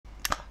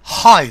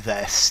Hi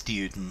there,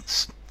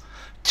 students.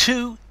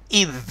 To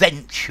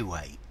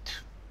eventuate.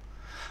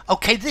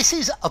 Okay, this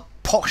is a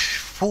posh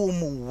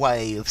formal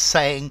way of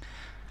saying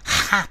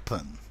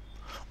happen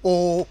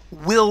or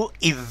will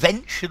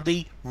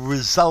eventually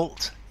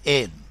result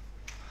in.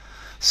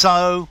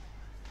 So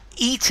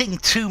eating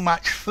too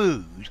much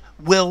food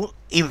will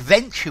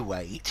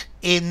eventuate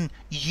in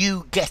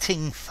you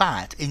getting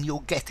fat,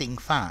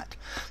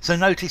 So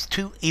notice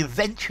to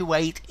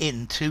eventuate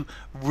in, to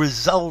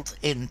result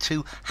in,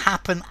 to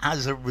happen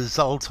as a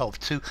result of,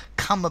 to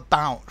come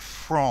about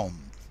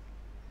from.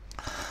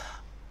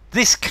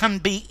 This can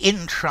be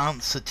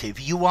intransitive.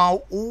 You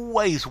are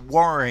always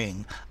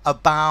worrying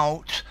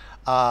about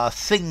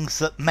things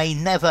that may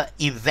never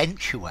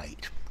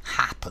eventuate,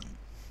 happen.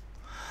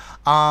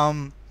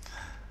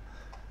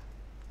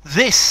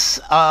 This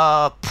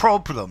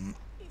problem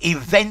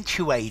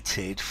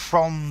eventuated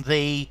from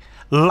a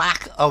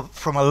lack of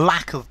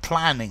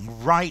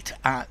planning right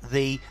at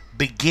the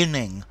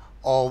beginning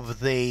of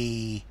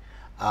the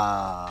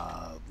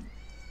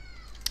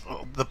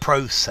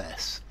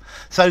process.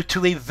 So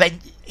to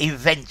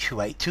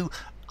eventuate, to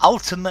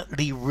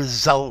ultimately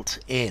result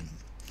in.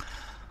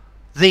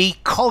 The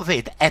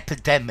COVID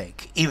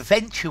epidemic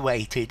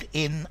eventuated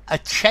in a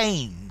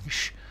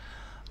change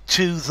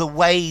to the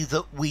way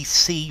that we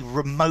see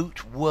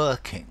remote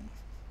working.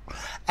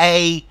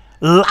 A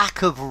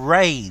lack of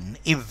rain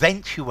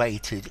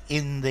eventuated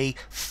in the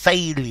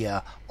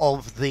failure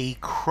of the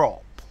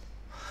crop,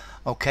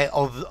 okay,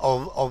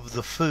 of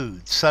the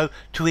food. So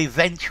to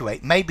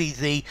eventuate, maybe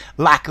the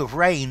lack of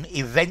rain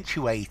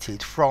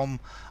eventuated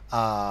from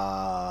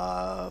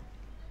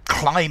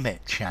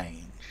climate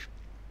change.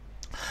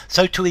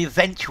 So to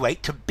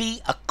eventuate, to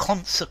be a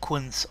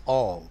consequence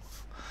of.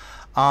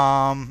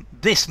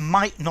 This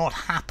might not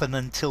happen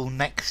until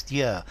next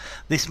year.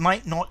 This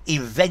might not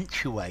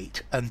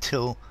eventuate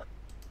until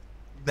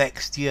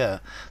next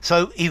year.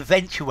 So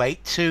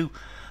eventuate, to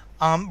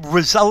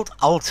result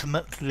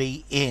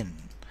ultimately in,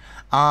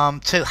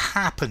 to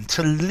happen,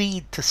 to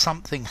lead to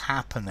something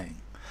happening.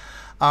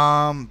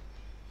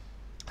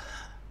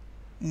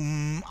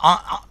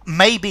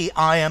 Maybe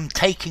I am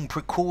taking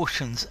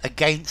precautions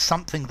against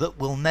something that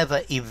will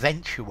never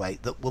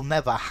eventuate, that will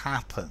never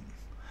happen.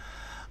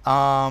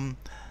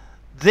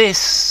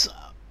 This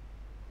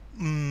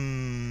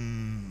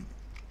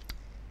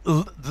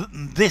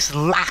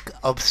lack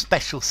of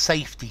special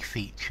safety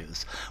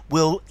features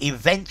will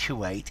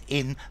eventuate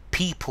in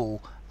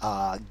people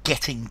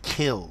getting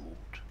killed.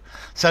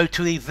 So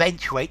to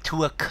eventuate,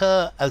 to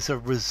occur as a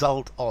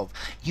result of.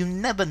 You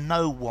never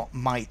know what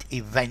might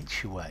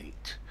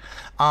eventuate.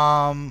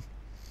 Poverty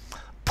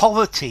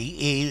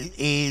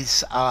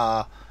is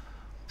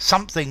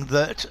something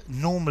that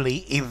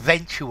normally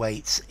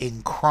eventuates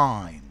in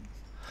crime.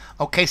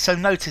 Okay, so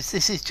notice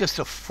this is just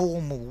a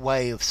formal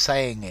way of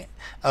saying it,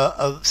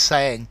 of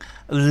saying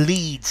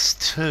leads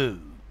to.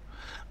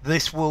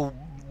 This will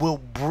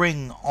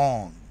bring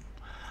on.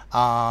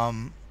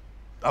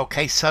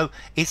 Okay, so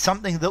it's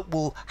something that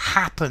will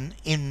happen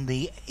in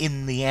the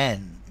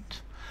end.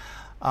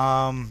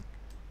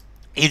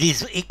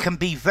 It can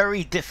be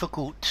very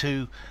difficult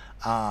to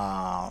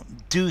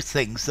do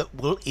things that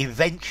will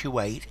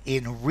eventuate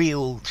in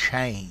real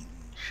change.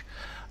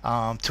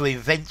 To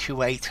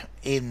eventuate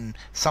in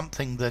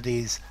something that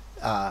is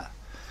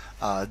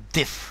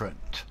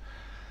different.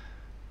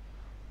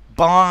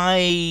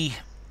 By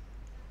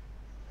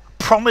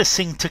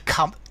promising to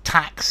cut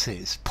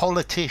taxes,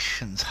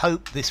 politicians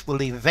hope this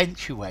will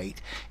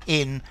eventuate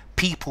in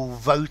people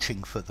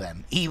voting for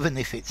them, even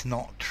if it's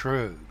not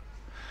true.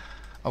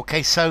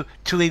 Okay, so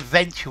to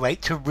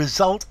eventuate, to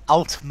result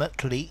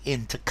ultimately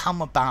in, to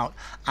come about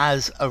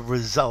as a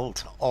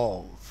result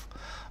of.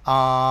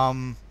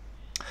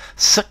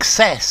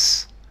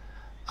 Success,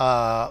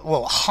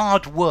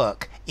 hard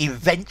work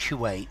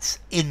eventuates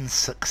in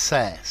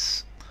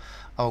success.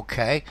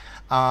 Okay,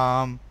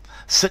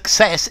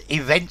 success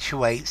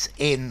eventuates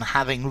in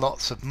having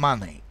lots of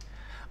money.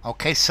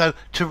 Okay, so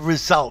to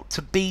result,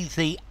 to be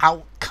the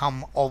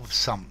outcome of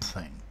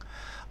something.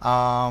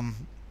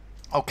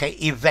 Okay,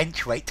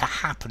 eventuate, to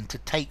happen, to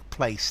take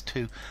place,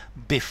 to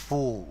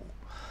befall.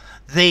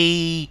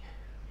 The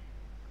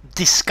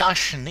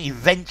discussion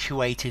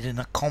eventuated in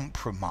a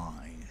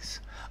compromise.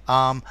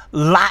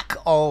 Lack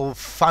of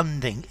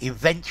funding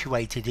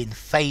eventuated in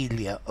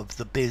failure of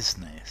the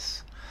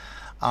business.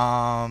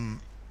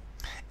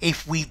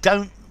 If we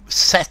don't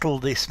settle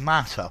this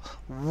matter,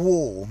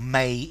 war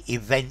may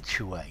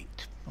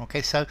eventuate.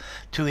 Okay, so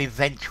to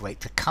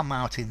eventuate, to come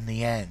out in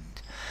the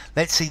end.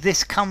 Let's see,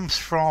 this comes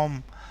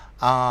from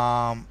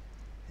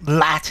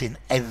Latin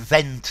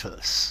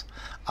eventus,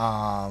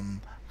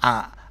 an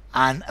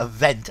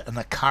event, an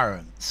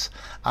occurrence,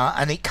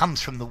 and it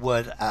comes from the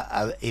word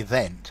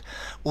event.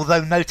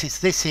 Although notice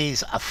this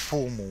is a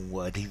formal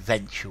word,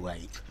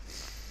 eventuate.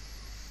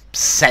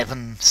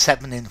 Seven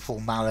in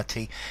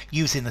formality,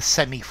 using a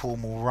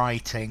semi-formal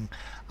writing,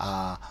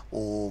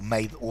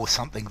 or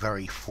something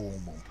very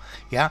formal.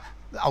 Yeah,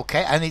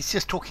 Okay, and it's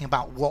just talking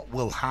about what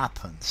will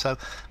happen. So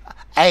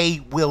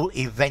A will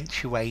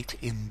eventuate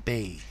in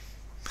B.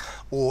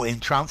 Or in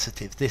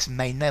transitive, this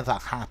may never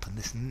happen,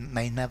 this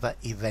may never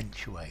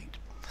eventuate.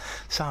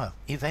 So,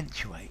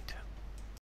 eventuate.